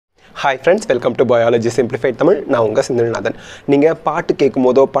Hi friends, welcome to Biology Simplified Tamil. நான் உங்க சிந்தல்நாதன். நீங்க பாட்டு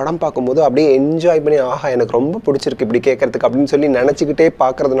கேட்கும்போதோ படம் பார்க்கும்போதோ அப்படியே என்ஜாய் பண்ணி ஆஹா எனக்கு ரொம்ப பிடிச்சிருக்கு இப்படி கேட்கறதுக்கு அப்படின்னு சொல்லி நினைச்சிக்கிட்டே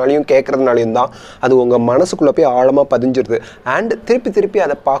பார்க்கறதுனாலையும் கேட்கறதுனாலையும் தான் அது உங்க மனசுக்குள்ள போய் ஆழமா பதிஞ்சிருது. அண்ட் திருப்பி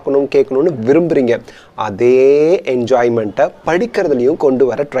அதை பார்க்கணும் கேட்கணும்னு விரும்புறீங்க. அதே என்ஜாய்மெண்ட்டை படிக்கிறதுலையும் கொண்டு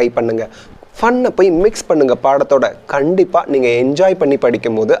வர ட்ரை பண்ணுங்க. ஃபன்னை போய் மிக்ஸ் பண்ணுங்கள் பாடத்தோட. கண்டிப்பாக நீங்கள் என்ஜாய் பண்ணி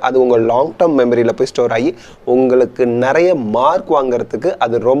படிக்கும்போது அது உங்கள் லாங் டேர்ம் மெமரியில் போய் ஸ்டோர் ஆகி உங்களுக்கு நிறைய மார்க் வாங்குறதுக்கு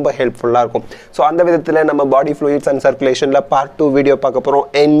அது ரொம்ப ஹெல்ப்ஃபுல்லாக இருக்கும். ஸோ அந்த விதத்தில் நம்ம பாடி ஃப்ளூயிட்ஸ் அண்ட் சர்க்குலேஷனில் பார்ட் 2 வீடியோ பார்க்க போகிறோம்.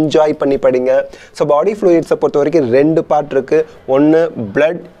 என்ஜாய் பண்ணி படிங்க. ஸோ பாடி ஃப்ளூயிட்ஸை பொறுத்த வரைக்கும் 2 பார்ட் இருக்குது. ஒன்று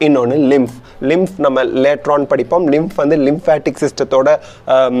பிளட், இன்னொன்று லிம்ஃப். லிம்ஃப் நம்ம லேட்ரான் படிப்போம். லிம்ஃப் வந்து லிம்ஃபேட்டிக் சிஸ்டத்தோட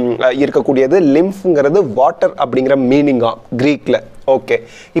இருக்கக்கூடியது. லிம்ஃப்ங்கிறது வாட்டர் அப்படிங்கிற மீனிங்கா க்ரீக்கில். ஓகே,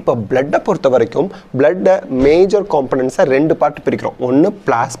 இப்போ பிளட்டை பொறுத்த வரைக்கும் பிளட்டை மேஜர் காம்பனன்ட்ஸை 2 பார்ட் பிரிக்கிறோம். ஒன்று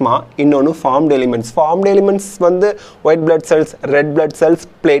பிளாஸ்மா, இன்னொன்று ஃபார்ம்டு எலிமெண்ட்ஸ். ஃபார்ம்டு எலிமெண்ட்ஸ் வந்து white blood cells, red blood cells,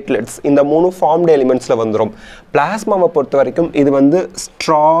 platelets. இந்த 3 ஃபார்ம்டு எலிமெண்ட்ஸில் வந்துடும். பிளாஸ்மாவை பொறுத்த வரைக்கும் இது வந்து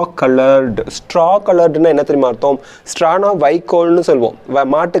ஸ்ட்ரா கலர்டு. ஸ்ட்ரா கலர்டுன்னா என்ன தெரியுமா அர்த்தம்? ஸ்ட்ரானா வைக்கோல்னு சொல்லுவோம்.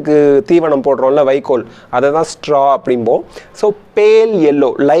 மாட்டுக்கு தீவனம் போடுறோம்ல வைக்கோல், அதை தான் ஸ்ட்ரா அப்படிம்போம். ஸோ பேல் எல்லோ,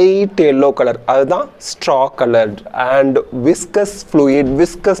 லைட் எல்லோ கலர், அதுதான் straw coloured. And viscous fluid.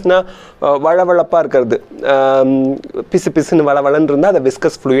 விஸ்கஸ்னா வளவளப்பாக இருக்கிறது, பிசு பிசுன்னு வளவளன்னு இருந்தால் அதை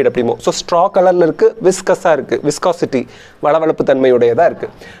விஸ்கஸ் ஃப்ளூயிட் அப்படிமோ. ஸோ ஸ்ட்ரா கலரில் இருக்குது, விஸ்கஸாக இருக்குது, விஸ்காசிட்டி வளவளப்பு தன்மையுடையதாக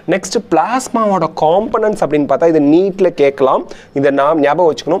இருக்குது. நெக்ஸ்ட் பிளாஸ்மாவோட காம்பனன்ட்ஸ் அப்படின்னு பார்த்தா இது நீட்டில் கேட்கலாம். இதை நாம் ஞாபகம்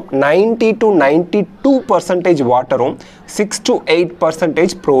வச்சுக்கணும். 90 to 92% வாட்டரும் 6 to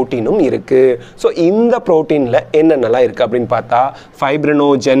 8% ப்ரோட்டீனும் இருக்குது. ஸோ இந்த ப்ரோட்டீனில் என்னென்னலாம் இருக்குது அப்படின்னு பார்த்தா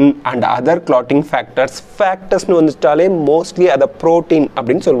fibrinogen and other clotting factors. ஃபேக்டர்ஸ்னு வந்துட்டாலே மோஸ்ட்லி அதை ப்ரோட்டீன்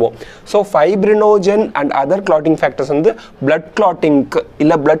அப்படின்னு சொல்லுவோம். So fibrinogen and other clotting factors வந்து பிளட் கிளாட்டிங்க்கு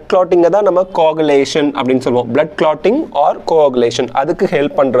இல்லை பிளட் கிளாட்டிங்கை தான் நம்ம கோகுலேஷன் அப்படின்னு சொல்லுவோம். பிளட் கிளாட்டிங் ஆர் கோகுலேஷன் அதுக்கு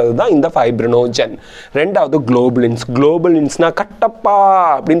ஹெல்ப் பண்ணுறது தான் இந்த ஃபைப்ரினோஜன். ரெண்டாவது குளோபுலின்ஸ். குளோபுலின்ஸ்னா கட்டப்பா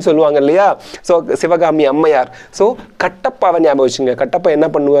அப்படின்னு சொல்லுவாங்க இல்லையா? ஸோ சிவகாமி அம்மையார். ஸோ கட்டப்பாவை ஞாபகம் வச்சுங்க. கட்டப்பா என்ன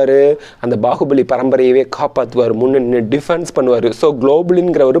பண்ணுவார்? அந்த பாகுபலி பரம்பரையவே காப்பாற்றுவார், முன்னே டிஃபென்ஸ் பண்ணுவார். ஸோ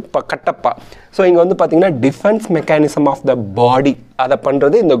குளோபுலின்கிற ஒரு கட்டப்பா. ஸோ இங்கே வந்து பார்த்தீங்கன்னா டிஃபென்ஸ் மெக்கானிசம் ஆஃப் த பாடி அதை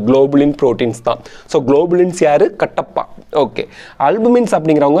பண்ணுறது இந்த குளோபுலின் ப்ரோட்டீன்ஸ் தான். ஸோ குளோபுலின்ஸ் யார்? கட்டப்பா. ஓகே, அல்புமின்ஸ்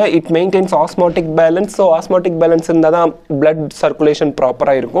அப்படிங்கிறவங்க it maintenance osmotic balance. So osmotic balance இருந்தால் தான் பிளட் சர்க்குலேஷன்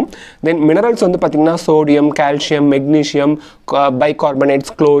ப்ராப்பராக இருக்கும். தென் மினரல்ஸ் வந்து பார்த்திங்கன்னா sodium, calcium, magnesium,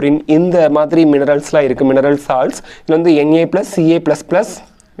 bicarbonates, chlorine, இந்த மாதிரி மினரல்ஸ்லாம் இருக்குது. மினரல் சால்ட்ஸ் இதில் வந்து Na+, Ca++,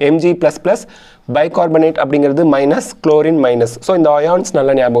 Mg++, பைகார்பனேட் அப்படிங்கிறது மைனஸ், குளோரின் மைனஸ். ஸோ இந்த அயான்ஸ்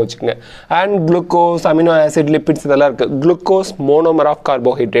நல்லா ஞாபகம் வச்சுக்கோங்க. And glucose, amino acid, lipids இதெல்லாம் இருக்குது. Glucose monomer of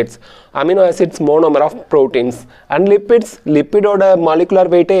carbohydrates, amino acids monomer of proteins. And lipids, லிப்பிடோட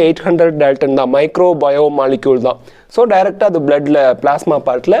molecular வெயிட்டே 800 Dalton தான், மைக்ரோ பயோ மாலிக்யூல் தான். ஸோ டைரெக்டாக அது பிளட்டில் பிளாஸ்மா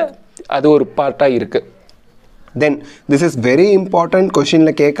பார்ட்டில் அது ஒரு பார்ட்டாக இருக்குது. Then this is very important,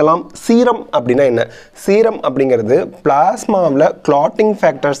 கொஷினில் கேட்கலாம். சீரம் அப்படின்னா என்ன? சீரம் அப்படிங்கிறது பிளாஸ்மாவில் கிளாட்டிங்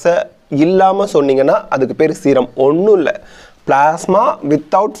ஃபேக்டர்ஸை இல்லாமல் சொன்னீங்கன்னா அதுக்கு பேர் சீரம். ஒன்றும் இல்லை, plasma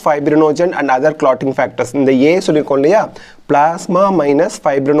without fibrinogen and other clotting factors. இந்த ஏ சொல்லியிருக்கோம் இல்லையா? Plasma minus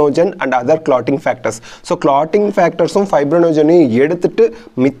fibrinogen and other clotting factors. So clotting ஃபேக்டர்ஸும் ஃபைப்ரினோஜனையும் எடுத்துட்டு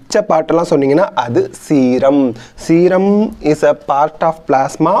மிச்ச பாட்டெல்லாம் சொன்னீங்கன்னா அது serum. Serum is a part of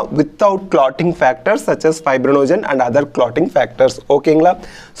plasma without clotting factors such as fibrinogen and other clotting factors. ஓகேங்களா?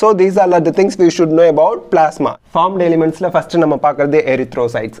 So these are the things we should know about plasma. Formed எலிமெண்ட்ஸில் first நம்ம பார்க்குறது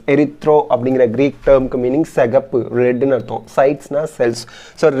erythrocytes. Erythro அப்படிங்கிற creek டேர்முக்கு meaning சிகப்பு, ரெட்னு அர்த்தம். சைட்ஸ்னா cells.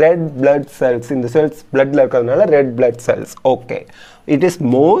 So red blood cells, இந்த cells பிளட்டில் இருக்கிறதுனால red blood cells. Okay, it is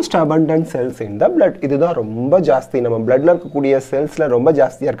most abundant cells in the blood. இதுதான் ரொம்ப ஜாஸ்தி, நம்ம பிளட்ல இருக்கக்கூடிய செல்ஸில் ரொம்ப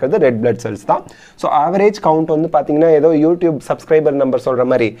ஜாஸ்தியாக இருக்கிறது ரெட் பிளட் செல்ஸ் தான். ஸோ ஆவரேஜ் கவுண்ட் வந்து பார்த்தீங்கன்னா ஏதோ யூடியூப் சப்ஸ்கிரைபர் நம்பர் சொல்கிற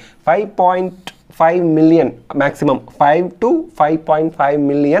மாதிரி 5.5 million, maximum 5 to 5.5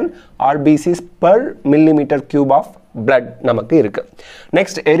 million RBCs per millimetre cube of blood நமக்கு இருக்கு.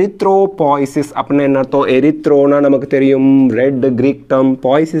 நெக்ஸ்ட் எரித்ரோபாய்சிஸ் அப்படின்னா என்ன அர்த்தம்? எரித்ரோனா நமக்கு தெரியும் red Greek term,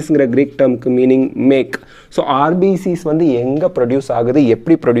 பாய்சிஸ்ங்கிற Greek டேர்முக்கு meaning make. So RPCs வந்து எங்கே ப்ரொடியூஸ் ஆகுது,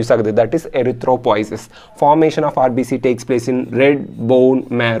 எப்படி ப்ரொடியூஸ் ஆகுது, that is எரித்ரோபாய்சிஸ். Formation of RBC takes place in red phone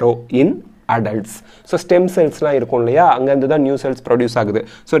மேரோ in adults. So stem செல்ஸ்லாம் இருக்கும் இல்லையா? அங்கேருந்து தான் நியூ செல்ஸ் ப்ரொடியூஸ் ஆகுது.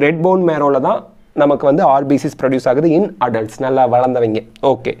 ஸோ ரெட் போன் மேரோவில் தான் நமக்கு வந்து ஆர்பிசிஸ் ப்ரொடியூஸ் ஆகுது இன் அடல்ட்ஸ், நல்லா வளர்ந்தவங்க.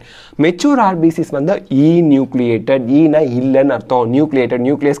 ஓகே, மெச்சூர் ஆர்பிசிஸ் வந்து நியூக்ளியேட்டட், ஈனா இல்லைன்னு அர்த்தம். நியூக்ளியேட்டட்,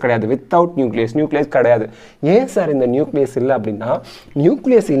 நியூக்ளியஸ் கிடையாது. வித்தவுட் நியூக்ளியஸ், நியூக்ளியஸ் கிடையாது. ஏன் சார் இந்த நியூக்ளியஸ் இல்லை அப்படின்னா,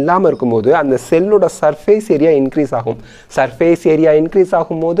 நியூக்ளியஸ் இல்லாமல் இருக்கும்போது அந்த செல்லோட சர்ஃபேஸ் ஏரியா இன்க்ரீஸ் ஆகும். சர்ஃபேஸ் ஏரியா இன்க்ரீஸ்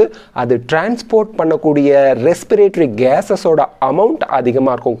ஆகும்போது அது டிரான்ஸ்போர்ட் பண்ணக்கூடிய ரெஸ்பிரேட்டரி கேஸஸோட அமௌண்ட்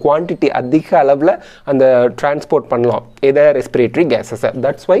அதிகமாக இருக்கும். குவான்டிட்டி அதிக அளவில் அந்த டிரான்ஸ்போர்ட் பண்ணலாம் இதை respiratory gases.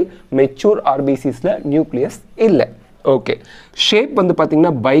 That's why mature ஆர்பிசிஸில் nucleus இல்லை. ஓகே, ஷேப் வந்து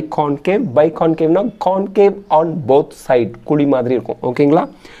பார்த்தீங்கன்னா biconcave. பைகான்கேவ்னா concave on both side, குழி மாதிரி இருக்கும். ஓகேங்களா.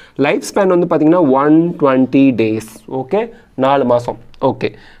 லைஃப் ஸ்பேன் வந்து பார்த்தீங்கன்னா 120 days. ஓகே, 4 மாதம். Okay,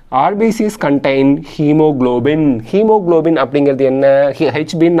 RBCs contain hemoglobin. Hemoglobin அப்படிங்கிறது என்ன?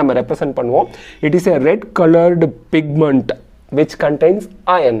 HBன்னு நம்ம ரெப்ரசன்ட் பண்ணுவோம். It is a red colored pigment which contains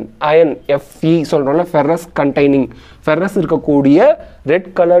iron. Iron, Fe சொல்கிறோம்ல, ferrous containing, ferrous இருக்கக்கூடிய red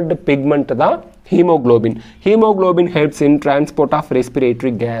colored pigment தான் hemoglobin. Hemoglobin helps in transport of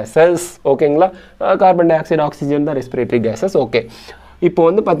respiratory gases. ஓகேங்களா. Carbon di oxide, oxygen தான் respiratory gases. Okay, இப்போ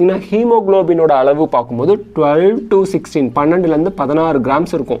வந்து பார்த்தீங்கன்னா ஹீமோக்ளோபினோட அளவு பார்க்கும்போது 12 to 16, 12லேருந்து 16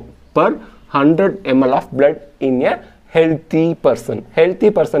 கிராம்ஸ் இருக்கும் per 100 ml of blood in a healthy person. Healthy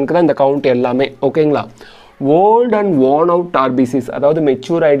பர்சனுக்கு தான் இந்த கவுண்ட் எல்லாமே. ஓகேங்களா. Old and worn out RPCs, அதாவது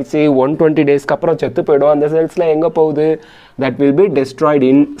மெச்சூர் ஆகிடுச்சு 120 daysக்கு அப்புறம் செத்து போயிடும். அந்த செல்ஸ்லாம் எங்கே போகுது? That will be Detroit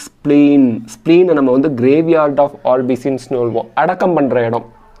in spleen. ஸ்ப்ளீனை நம்ம வந்து கிரேவ்யார்ட் ஆஃப் ஆர்பிசின்னு சொல்லுவோம், அடக்கம் பண்ணுற இடம்.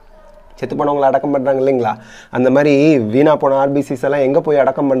 செத்து போனவங்களை அடக்கம் பண்ணுறாங்க இல்லைங்களா, அந்த மாதிரி வீணா போன ஆர்பிசிஸ் எல்லாம் எங்கே போய்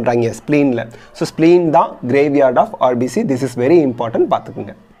அடக்கம் பண்ணுறாங்க? ஸ்ப்ளீனில். ஸோ ஸ்ப்ளீன் தான் graveyard of RBC. This is very important,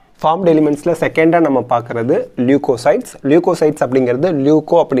 பார்த்துக்குங்க. ஃபார்ம்ட் எலிமெண்ட்ஸில் செகண்டாக நம்ம பார்க்குறது லியூகோசைட்ஸ். லியூகோசைட்ஸ் அப்படிங்கிறது,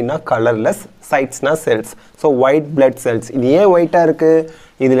 லியூகோ அப்படின்னா colourless, சைட்ஸ்னா cells. So white blood cells. இது ஏன் ஒயிட்டாக இருக்குது?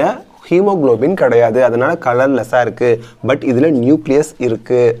 இதில் ஹீமோக்ளோபின் கிடையாது, அதனால் கலர்லெஸ்ஸாக இருக்குது. பட் இதில் நியூக்ளியஸ்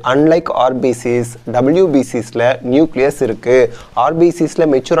இருக்குது. அன்லைக் ஆர்பிசிஸ், WBCஸில் நியூக்ளியஸ் இருக்குது. ஆர்பிசிஸில்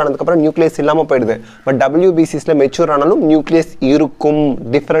மெச்சூர் ஆனதுக்கப்புறம் நியூக்ளியஸ் இல்லாமல் போயிடுது. பட் WBCஸில் மெச்சூர் ஆனாலும் நியூக்ளியஸ் இருக்கும்.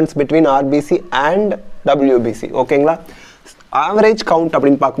 Difference between RBC and WBC. ஓகேங்களா. ஆவரேஜ் கவுண்ட்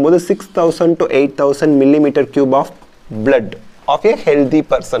அப்படின்னு பார்க்கும்போது 6000 to 8000 millimeter cube of blood of A healthy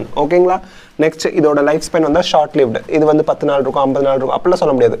person. ஓகேங்களா. நெக்ஸ்ட், இதோட லைஃப் ஸ்பேன் வந்து ஷார்ட் லிவ்டு. இது வந்து 10 நாள் இருக்கும், 50 நாள் இருக்கும், அப்படிலாம்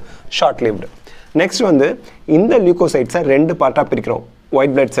சொல்ல முடியாது. Short lived. நெக்ஸ்ட் வந்து இந்த லியூகோசைட்ஸை 2 பார்ட்டாக பிரிக்கிறோம்.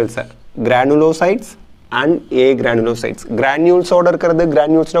 White blood செல்ஸை granulocytes and A granulocytes. கிரானியூல்ஸோட இருக்கிறது,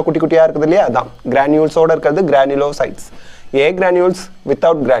 கிரானியூல்ஸ்னா குட்டி குட்டியாக இருக்குது இல்லையா, அதான் கிரானியூல்ஸோட இருக்கிறது கிரானுலோசைட்ஸ். ஏ கிரானியூல்ஸ்,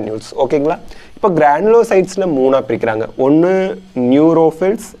 வித்தவுட் கிரானியூல்ஸ். ஓகேங்களா. இப்போ கிரானுலோசைட்ஸில் 3ஆக பிரிக்கிறாங்க. 1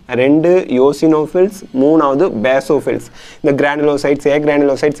 நியூரோஃபில்ஸ், 2 யோசினோஃபில்ஸ், 3வது பேசோஃபில்ஸ். இந்த கிரானுலோசைட்ஸ், ஏ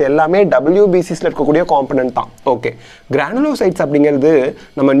கிரானுலோசைட்ஸ் எல்லாமே WBCஸில் இருக்கக்கூடிய காம்பனன்ட் தான். ஓகே, கிரானுலோசைட்ஸ் அப்படிங்கிறது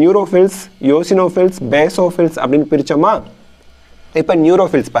நம்ம நியூரோஃபில்ஸ், யோசினோஃபில்ஸ், பேசோஃபில்ஸ் அப்படின்னு பிரித்தோமா. இப்போ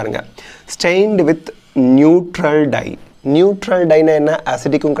நியூரோஃபில்ஸ் பாருங்கள், stained with neutral tie. Neutral டைனா என்ன?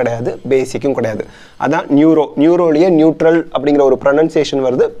 அசிடிக்கும் கிடையாது, பேசிக்கும் கிடையாது. அதான் நியூரோலியே நியூட்ரல் அப்படிங்கிற ஒரு ப்ரொனன்சியேஷன்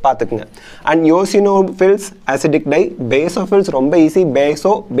வருது, பார்த்துக்குங்க. அண்ட் யோசினோஃபில்ஸ் அசிடிக் டை, பேசோஃபில்ஸ் ரொம்ப ஈஸி,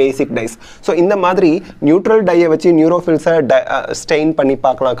 பேசிக் டைஸ். ஸோ இந்த மாதிரி நியூட்ரல் டையை வச்சு நியூரோஃபில்ஸை ஸ்டெயின் பண்ணி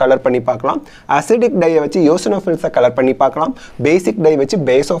பார்க்கலாம், கலர் பண்ணி பார்க்கலாம். அசிடிக் டையை வச்சு யோசினோஃபில்ஸை கலர் பண்ணி பார்க்கலாம். பேசிக் டை வச்சு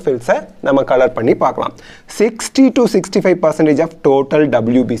பேசோஃபில்ஸை நம்ம கலர் பண்ணி பார்க்கலாம். 60 to 65% ஆஃப் டோட்டல்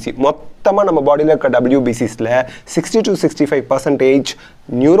WBC, மொத்தமாக நம்ம பாடியில் இருக்க WBCஸில் 60 to 65%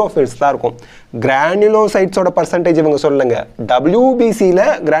 நியூரோஃபில்ஸ் தான் இருக்கும். கிரானுலோசைட்ஸோட பர்சன்டேஜ் இவங்க சொல்லுங்க. WBCயில்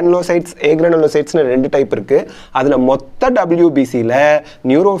கிரானுலோசைட்ஸ், ஏ கிரானுலோசைட்ஸ்னு 2 டைப் இருக்குது. அதில் மொத்த WBCயில்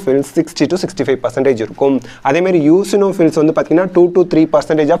நியூரோஃபில்ஸ் 60 to 65% இருக்கும். அதேமாதிரி யூசினோஃபில்ஸ் வந்து பார்த்தீங்கன்னா 2 to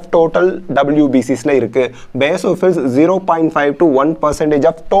 3% ஆஃப் டோட்டல் WBCஸில் இருக்குது. பேசோஃபில்ஸ் 0.5 to 1%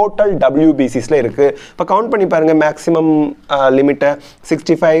 ஆஃப் டோட்டல் WBCஸில் இருக்குது. இப்போ கவுண்ட் பண்ணி பாருங்கள், மேக்ஸிமம் லிமிட்டை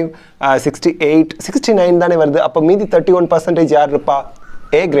 65, 68, 69 தானே வருது. அப்போ மீதி 31% யார் இருப்பா?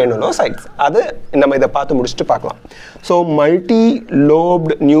 ஏ கிரானுலோசைட்ஸ். அது நம்ம இதை பார்த்து முடிச்சுட்டு பார்க்கலாம். ஸோ மல்டி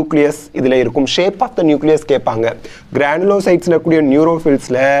லோப்டு நியூக்ளியஸ் இதில் இருக்கும். ஷேப் ஆஃப் த நியூக்ளியஸ் கேட்பாங்க. கிரானுலோசைட்ஸில் இருக்கக்கூடிய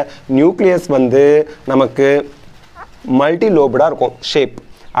நியூரோஃபில்ஸில் நியூக்ளியஸ் வந்து நமக்கு மல்டி லோப்டாக இருக்கும் ஷேப்.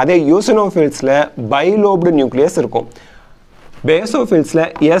 அதே யூசினோஃபில்ஸில் பைலோப்டு நியூக்ளியஸ் இருக்கும். பேசோஃபில்ஸில்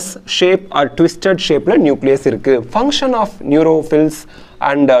எஸ் ஷேப் ஆர் ட்விஸ்டட் ஷேப்பில் நியூக்ளியஸ் இருக்குது. ஃபங்க்ஷன் ஆஃப் நியூரோஃபில்ஸ்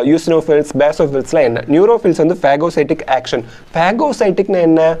அண்ட் யூசினோஃபில்ஸ், பேசோஃபில்ஸ்லாம் என்ன? நியூரோஃபில்ஸ் வந்து ஃபேகோசைட்டிக் ஆக்ஷன். ஃபேகோசைட்டிக்னா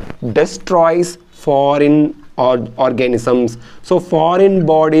என்ன? Destroys foreign organisms. So foreign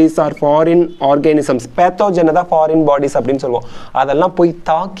bodies are foreign organisms, பேத்தோஜனை தான் ஃபாரின் பாடிஸ் அப்படின்னு சொல்லுவோம். அதெல்லாம் போய்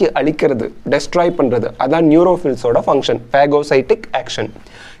தாக்கி அழிக்கிறது, டெஸ்ட்ராய் பண்ணுறது. அதான் நியூரோஃபில்ஸோட ஃபங்க்ஷன், ஃபேகோசைட்டிக் ஆக்ஷன்.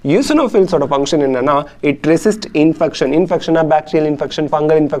 யூசனோஃபில்ஸோட ஃபங்க்ஷன் என்னன்னா it resist infection. இன்ஃபெக்ஷனா bacterial infection,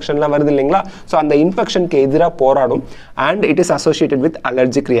 fungal இன்ஃபெக்ஷன்லாம் வருது இல்லைங்களா? ஸோ அந்த இன்ஃபெக்ஷனுக்கு எதிராக போராடும். And it is associated with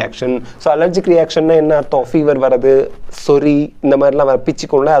allergic reaction. So allergic ரியாக்ஷன்னா என்ன அர்த்தம்? ஃபீவர் வரது, சொறி, இந்த மாதிரிலாம்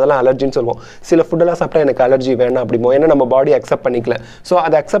பிச்சிக்கொள்ள அதெல்லாம் அலர்ஜின்னு சொல்லுவோம். சில ஃபுட்டெல்லாம் சாப்பிட்டா எனக்கு அலர்ஜி வேணாம் அப்படிமோ, ஏன்னா நம்ம பாடி அக்செப்ட் பண்ணிக்கல. ஸோ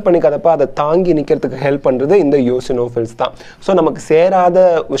அதை அக்செப்ட் பண்ணிக்காதப்ப அதை தாங்கி நிற்கிறதுக்கு ஹெல்ப் பண்ணுறது இந்த யூசினோஃபில்ஸ் தான். ஸோ நமக்கு சேராத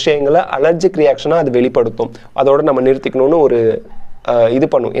விஷயங்களை அலர்ஜிக் ரியாக்ஷனாக அது வெளிப்படுத்தும். அதோட நம்ம நிறுத்திக்கணும்னு ஒரு இது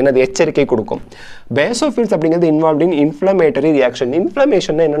பண்ணும், என்னது எச்சரிக்கை கொடுக்கும். பேசோஃபில்ஸ் அப்படிங்கிறது involve in inflammatory reaction.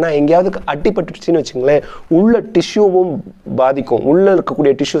 Inflammation என்னன்னா எங்கேயாவது அடிபட்டுச்சுன்னு வச்சுங்களேன், உள்ள டிஷ்யூவும் பாதிக்கும், உள்ள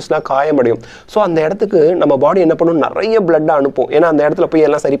இருக்கக்கூடிய டிஷ்யூஸ்லாம் காயமடையும். ஸோ அந்த இடத்துக்கு நம்ம பாடி என்ன பண்ணும், நிறைய பிளட்டை அனுப்பும். ஏன்னா அந்த இடத்துல போய்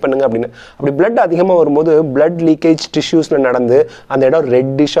எல்லாம் சரி பண்ணுங்க அப்படின்னு. அப்படி பிளட் அதிகமாக வரும்போது பிளட் லீக்கேஜ் டிஷ்யூஸில் நடந்து அந்த இடம்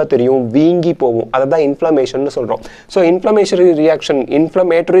ரெட்டிஷாக தெரியும், வீங்கி போகும். அதை தான் இன்ஃப்ளமேஷன் சொல்கிறோம். ஸோ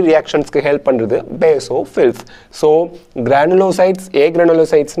இன்ஃப்ளமேட்டரி ரியாக்ஷன்ஸ்க்கு ஹெல்ப் பண்ணுறது பேசோஃபில்ஸ். ஸோ கிரானுலோசைட்ஸ், ஏ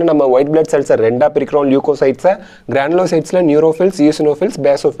கிரானுலோசைட்ஸ்னு நம்ம ஒயிட் பிளட் செல்ஸை ரெண்டாக பிரிக்கிறோம், லியூகோசைட்ஸை. கிரானுலோசைட்ஸில் நியூரோஃபில்ஸ், யூசினோஃபில்ஸ்,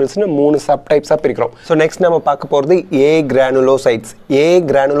 பேசோஃபில்ஸ்னு 3 சப் டைப்ஸாக பிரிக்கிறோம். ஸோ நெக்ஸ்ட் நம்ம பார்க்க போகிறது ஏ கிரானுலோசைட்ஸ். ஏ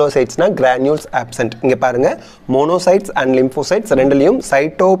கிரானுலோசைட்ஸ்னா கிரானியூல்ஸ் ஆப்சென்ட். இங்கே பாருங்க, monocytes and lymphocytes ரெண்டுலையும்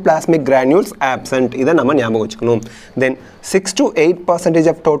cytoplasmic granules absent. இதை நம்ம ஞாபகம் வச்சுக்கணும். தென் 6 to 8%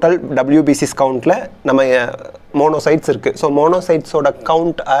 ஆஃப் டோட்டல் WBCs கவுண்ட்டில் நம்ம மோனோசைட்ஸ் இருக்குது. ஸோ மோனோசைட்ஸோட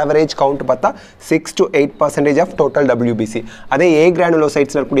கவுண்ட், ஆவரேஜ் கவுண்ட் பார்த்தா 6 to 8% ஆஃப் டோட்டல் WBC. அதே ஏ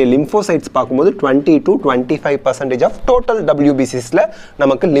கிரானுலோசைட்ஸில் இருக்கக்கூடிய லிம்போசைட்ஸ் பார்க்கும்போது 20 to 25% ஆஃப் டோட்டல் WBCஸில்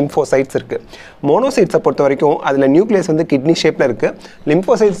நமக்கு லிம்போசைட்ஸ் இருக்குது. மோனோசைட்ஸை பொறுத்த வரைக்கும் அதில் நியூக்ளியஸ் வந்து கிட்னி ஷேப்பில் இருக்குது.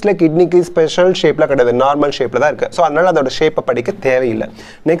 லிம்போசைட்ஸில் கிட்னிக்கு ஸ்பெஷல் ஷேப்பில் கிடையாது, நார்மல் ஷேப்பில் தான் இருக்குது. ஸோ அதனால் அதோட ஷேப்பை படிக்க தேவையில்லை.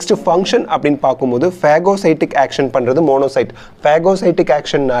 நெக்ஸ்ட் ஃபங்க்ஷன் அப்படின்னு பார்க்கும்போது ஃபேகோசைட்டிக் ஆக்ஷன் பண்ணுறது monoxide. Phagocytic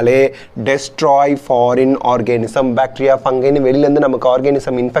ஆக்ஷன்னாலே destroy foreign ஆர்கேனிசம், bacteria, ஃபங்கைன்னு வெளியிலேருந்து நமக்கு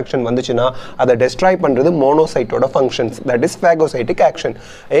ஆர்கானிசம் இன்ஃபெக்ஷன் வந்துச்சுன்னா அதை டெஸ்ட்ராய் பண்ணுறது மோனோசைட்டோட functions. That is phagocytic action.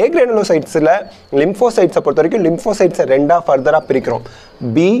 ஏ கிரானுலோசைட்ஸில் லிம்போசைட்ஸை பொறுத்த வரைக்கும் லிம்போசைட்ஸை ரெண்டாக ஃபர்தராக பிரிக்கிறோம்,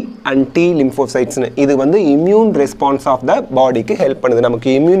 பி அண்ட் டி லிம்போசைட்ஸ்னு. இது வந்து இம்யூன் ரெஸ்பான்ஸ் ஆஃப் த பாடிக்கு ஹெல்ப் பண்ணுது, நமக்கு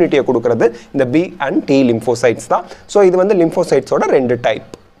இம்யூனிட்டியை கொடுக்குறது இந்த பி அண்ட் டி லிம்போசைட்ஸ் தான். ஸோ இது வந்து லிம்போசைட்ஸோட 2 டைப்.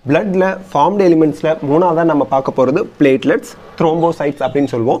 பிளட்டில் ஃபார்ம்டு எலிமெண்ட்ஸில் 3ஆவதாக நம்ம பார்க்க போகிறது பிளேட்லெட்ஸ், த்ரோம்போசைட்ஸ்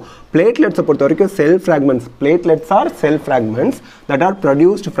அப்படின்னு சொல்லுவோம். பிளேட்லெட்ஸை பொறுத்த வரைக்கும் செல் fragments. Platelets R sell fragments that R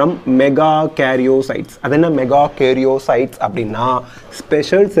produced from mega கேரியோசைட்ஸ். அது என்ன மெகா கேரியோசைட்ஸ் அப்படின்னா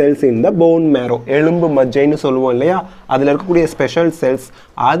ஸ்பெஷல் செல்ஸ் இன் த போன் மேரோ, எலும்பு மஜ்ஜைன்னு சொல்லுவோம் இல்லையா, அதில் இருக்கக்கூடிய ஸ்பெஷல் செல்ஸ்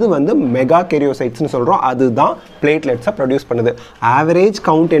அது வந்து மெகா கேரியோசைட்ஸ்னு சொல்கிறோம். அதுதான் பிளேட்லெட்ஸை ப்ரொடியூஸ் பண்ணுது. ஆவரேஜ்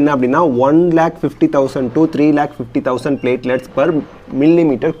கவுண்ட் என்ன அப்படின்னா 1,50,000 to 3,50,000 platelets per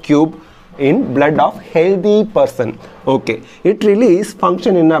millimeter cube in blood of healthy person. Okay, it release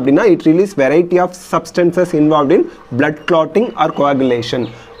function என்ன அப்படின்னா it release variety of substances involved in blood clotting or coagulation.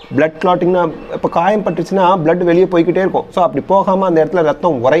 blood clottingனா இப்போ காயம் பட்டுச்சுன்னா blood வெளியே போய்கிட்டே இருக்கும். ஸோ அப்படி போகாமல் அந்த இடத்துல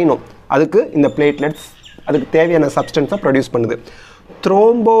ரத்தம் உறையணும், அதுக்கு இந்த பிளேட்லெட்ஸ் அதுக்கு தேவையான சப்ஸ்டன்ஸை ப்ரொடியூஸ் பண்ணுது.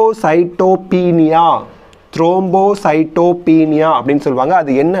 த்ரோம்போசைட்டோபீனியா, த்ரோம்போசைட்டோபீனியா அப்படின்னு சொல்லுவாங்க.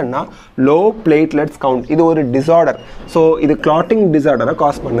 அது என்னன்னா லோ பிளேட்லெட்ஸ் கவுண்ட். இது ஒரு டிசார்டர். ஸோ இது கிளாட்டிங் டிசார்டரை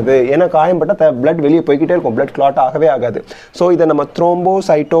காஸ் பண்ணுது. ஏன்னா காயம்பட்ட பிளட் வெளியே போய்கிட்டே இருக்கும், பிளட் கிளாட் ஆகவே ஆகாது. ஸோ இதை நம்ம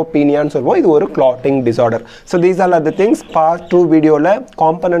த்ரோம்போசைட்டோபீனியான்னு சொல்லுவோம். இது ஒரு clotting disorder. So these are the things. Part 2 வீடியோவில்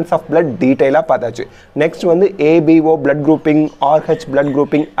காம்பனன்ட்ஸ் ஆஃப் பிளட் டீட்டெயிலாக பார்த்தாச்சு. நெக்ஸ்ட் வந்து ABO blood grouping, RH blood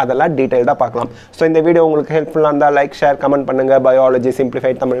grouping, அதெல்லாம் டீட்டெயிலாக பார்க்கலாம். ஸோ இந்த வீடியோ உங்களுக்கு ஹெல்ப்ஃபுல்லாக இருந்தால் லைக், ஷேர், கமெண்ட் பண்ணுங்கள். பயாலஜி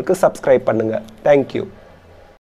சிம்பிளிஃபைட் தமிழுக்கு சப்ஸ்கிரைப் பண்ணுங்கள். தேங்க்யூ.